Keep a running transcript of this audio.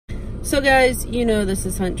So guys, you know this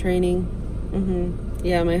is hunt training.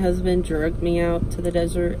 Yeah, my husband dragged me out to the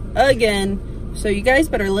desert again. So you guys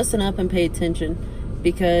better listen up and pay attention,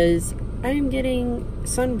 because I am getting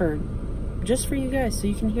sunburn just for you guys, so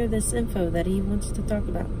you can hear this info that he wants to talk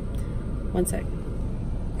about. One sec.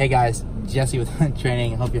 Hey guys, Jesse with Hunt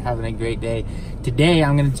Training. Hope you're having a great day. Today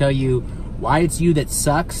I'm going to tell you why it's you that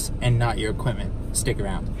sucks and not your equipment. Stick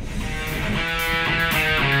around.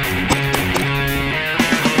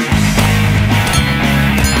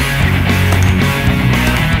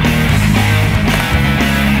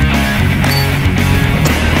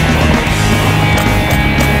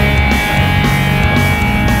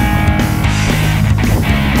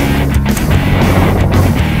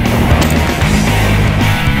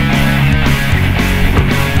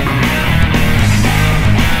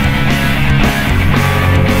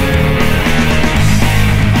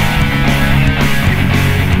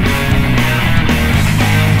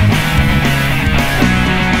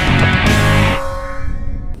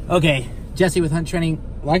 Okay, Jesse with Hunt Training.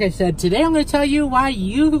 Like I said, today I'm going to tell you why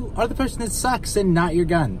you are the person that sucks and not your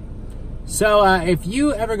gun. So if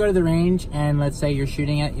you ever go to the range and let's say you're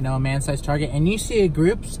shooting at, a man-sized target and you see a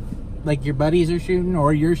group, like your buddies are shooting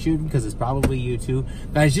or you're shooting, because it's probably you too,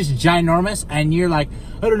 that is just ginormous, and you're like,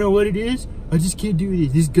 I don't know what it is, I just can't do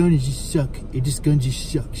this. This gun is just suck. This gun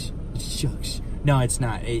just sucks. It sucks. No, it's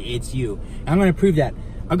not. It's you. And I'm going to prove that.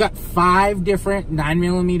 I've got 5 different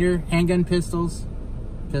 9mm handgun pistols,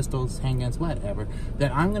 handguns, whatever,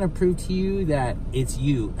 that I'm going to prove to you that it's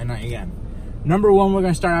you and not your gun. Number one, we're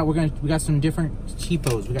going to start out, we got some different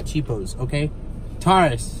cheapos. We got cheapos, okay?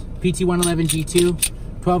 Taurus PT-111 G2,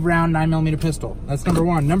 12 round 9mm pistol. That's number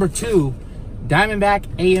one. Number two, Diamondback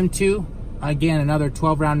AM2. Again, another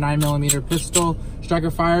 12 round 9mm pistol,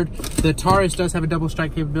 striker fired. The Taurus does have a double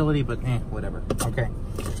strike capability, but whatever.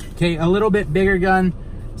 Okay, a little bit bigger gun,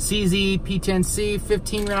 CZ P10C,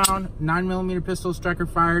 15 round 9mm pistol, striker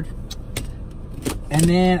fired. And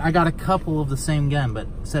then I got a couple of the same gun, but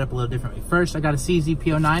set up a little differently. First, I got a CZ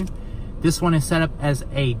P09. This one is set up as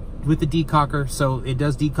with the decocker, so it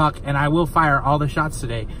does decock, and I will fire all the shots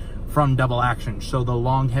today from double action, so the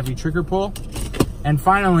long heavy trigger pull. And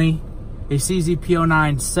finally, a CZ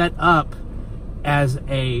P09 set up as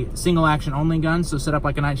a single action only gun, so set up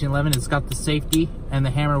like a 1911. It's got the safety and the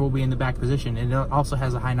hammer will be in the back position, and it also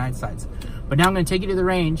has a high night sights. But now I'm going to take you to the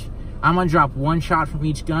range. I'm going to drop one shot from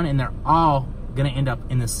each gun, and they're all going to end up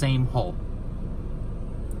in the same hole.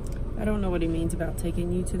 I don't know what he means about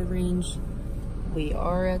taking you to the range. We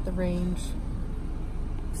are at the range.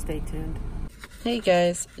 Stay tuned. Hey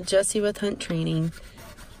guys, Jesse with Hunt Training.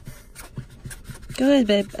 Go ahead,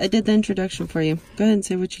 babe. I did the introduction for you. Go ahead and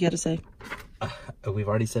say what you got to say. We've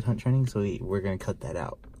already said Hunt Training, so we're going to cut that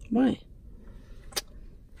out. Why?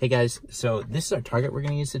 Hey guys, so this is our target we're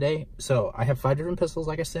going to use today. So I have 5 different pistols,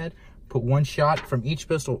 like I said. Put one shot from each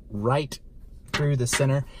pistol right through the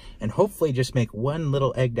center, and hopefully just make one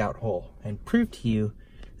little egged out hole and prove to you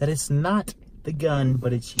that it's not the gun,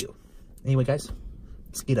 but it's you. Anyway, guys,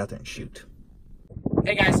 let's get out there and shoot.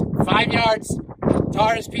 Hey guys, 5 yards,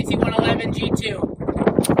 Taurus PT-111 G2.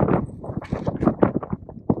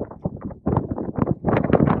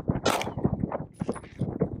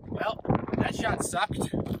 Well, that shot sucked.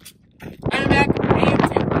 Diamondback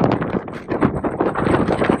AM2.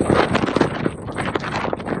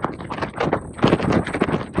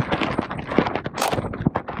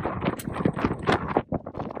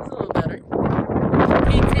 That's a little better.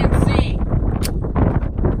 P10C.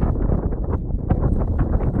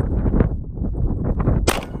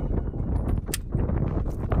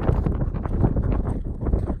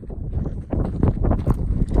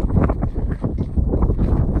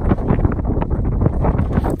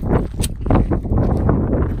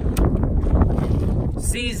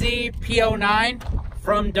 CZ P09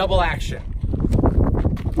 from double action.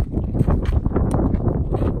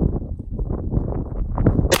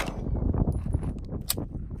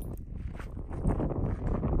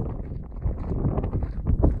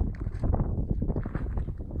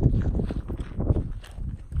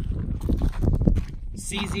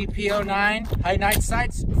 CZ P09 high night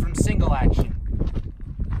sights from single action.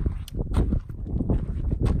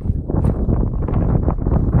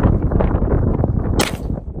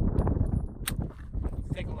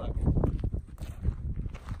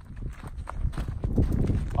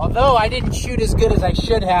 Although I didn't shoot as good as I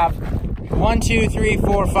should have, 1, 2, 3,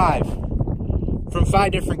 4, 5 from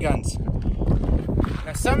 5 different guns.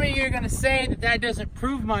 Now some of you are going to say that that doesn't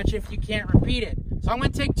prove much if you can't repeat it. So I'm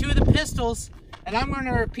going to take 2 of the pistols and I'm going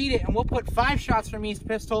to repeat it, and we'll put 5 shots from each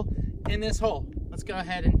pistol in this hole. Let's go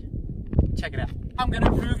ahead and check it out. I'm going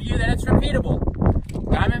to prove you that it's repeatable.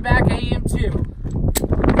 Diamondback AM2.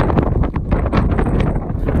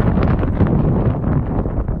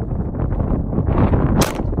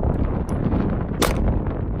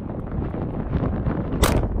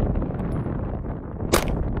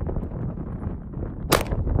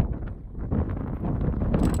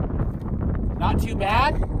 Not too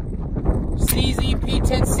bad.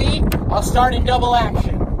 CZP10C, I'll start in double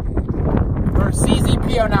action. Or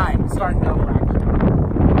CZP09, start in double action.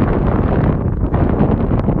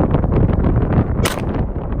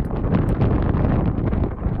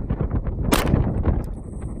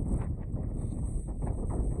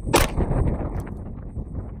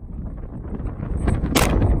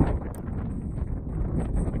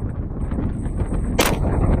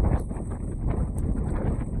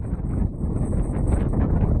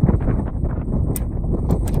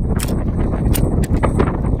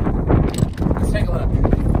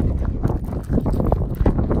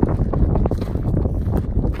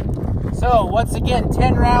 So, once again,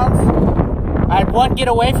 10 rounds. I had one get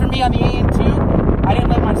away from me on the AM2. I didn't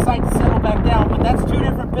let my sight settle back down, but that's two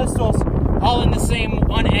different pistols, all in the same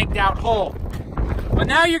unegged out hole. But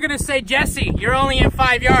now you're gonna say, Jesse, you're only in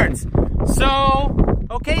 5 yards. So,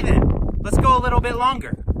 okay then, let's go a little bit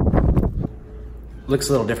longer. Looks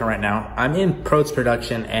a little different right now. I'm in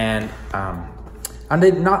post-production and I'm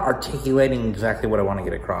not articulating exactly what I want to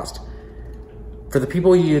get across. For the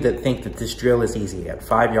people of you that think that this drill is easy at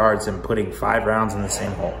 5 yards and putting 5 rounds in the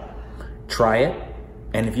same hole, try it.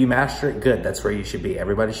 And if you master it, good, that's where you should be.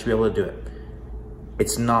 Everybody should be able to do it.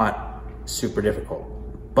 It's not super difficult,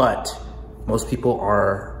 but most people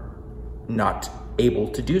are not able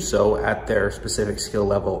to do so at their specific skill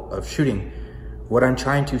level of shooting. What I'm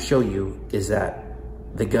trying to show you is that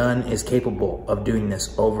the gun is capable of doing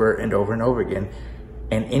this over and over and over again.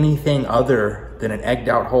 And anything other than an egged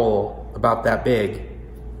out hole about that big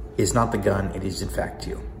is not the gun, it is in fact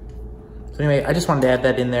you. So anyway, I just wanted to add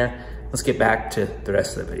that in there. Let's get back to the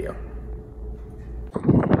rest of the video.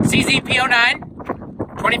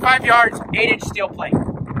 CZP09, 25 yards, 8-inch steel plate.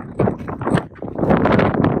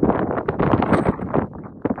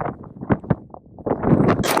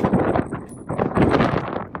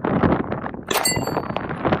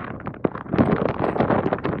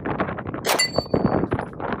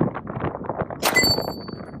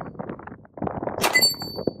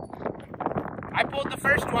 I pulled the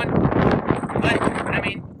first one, but I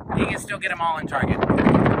mean, you can still get them all on target.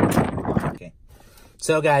 Okay.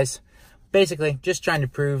 So guys, basically just trying to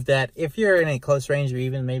prove that if you're in a close range or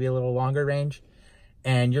even maybe a little longer range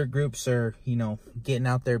and your groups are, you know, getting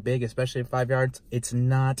out there big, especially at 5 yards, it's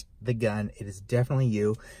not the gun. It is definitely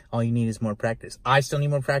you. All you need is more practice. I still need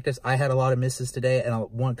more practice. I had a lot of misses today and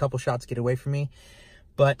a couple shots get away from me,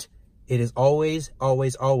 but it is always,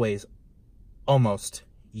 always, always almost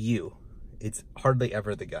you. It's hardly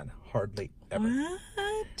ever the gun. Hardly ever.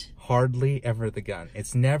 What? Hardly ever the gun.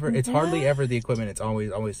 It's never, it's hardly ever the equipment. It's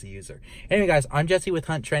always the user. Anyway, guys, I'm Jesse with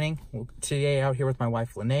Hunt Training. Today out here with my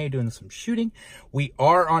wife, Lene, doing some shooting. We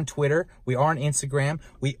are on Twitter. We are on Instagram.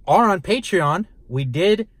 We are on Patreon. We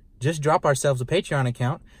did just drop ourselves a Patreon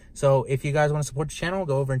account. So if you guys want to support the channel,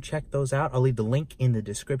 go over and check those out. I'll leave the link in the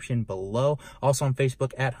description below. Also on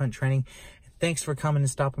Facebook at Hunt Training. Thanks for coming and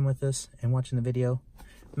stopping with us and watching the video.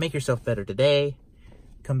 Make yourself better today.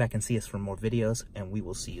 Come back and see us for more videos, and we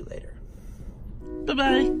will see you later.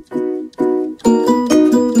 Bye-bye.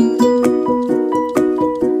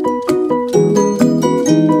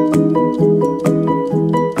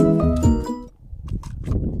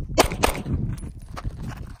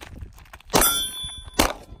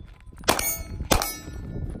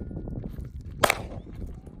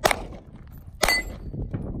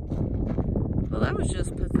 Well, that was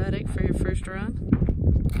just pathetic for your first run.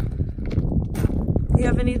 You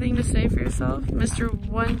have anything to say for yourself, Mr.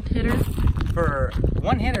 One Hitter? For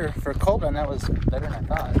one hitter, for cold run, that was better than I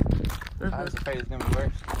thought. I was afraid it was going to be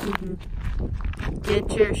worse.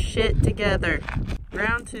 Get your shit together.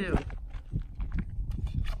 Round 2.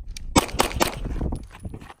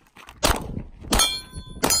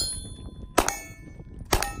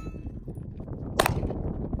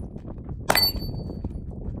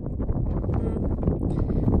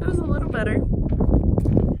 That was a little better.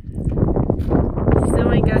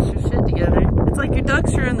 Still ain't got your shit together. It's like your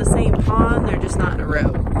ducks are in the same pond, they're just not in a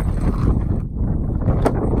row.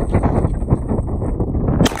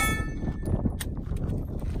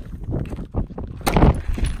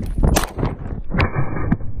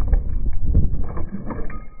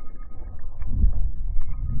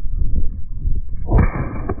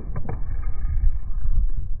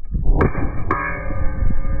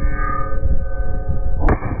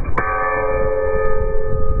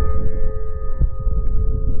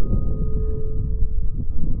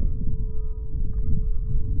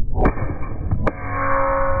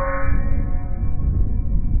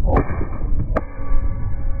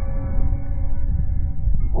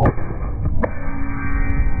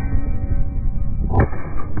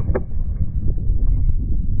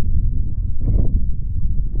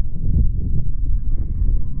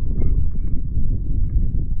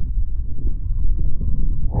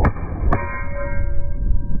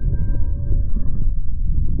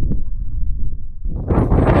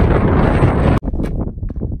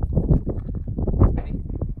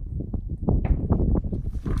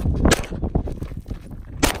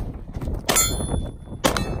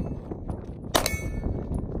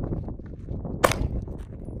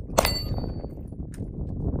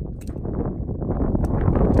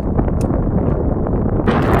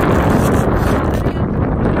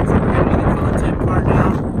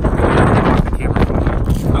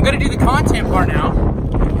 car now.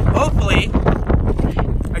 Hopefully,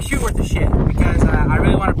 I shoot worth the shit because I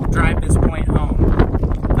really want to drive this point home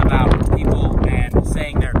about people and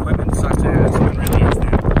saying their equipment sucks ass when it really is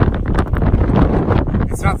them.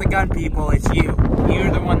 It's not the gun people, it's you.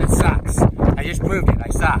 You're the one that sucks. I just proved it. I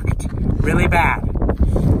sucked. Really bad.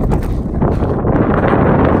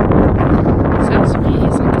 Sounds to me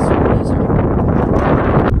he's like a sore loser.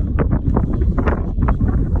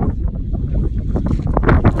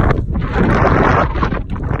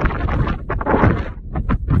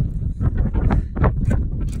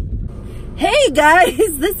 Hey guys,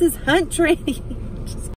 this is Hunt Training.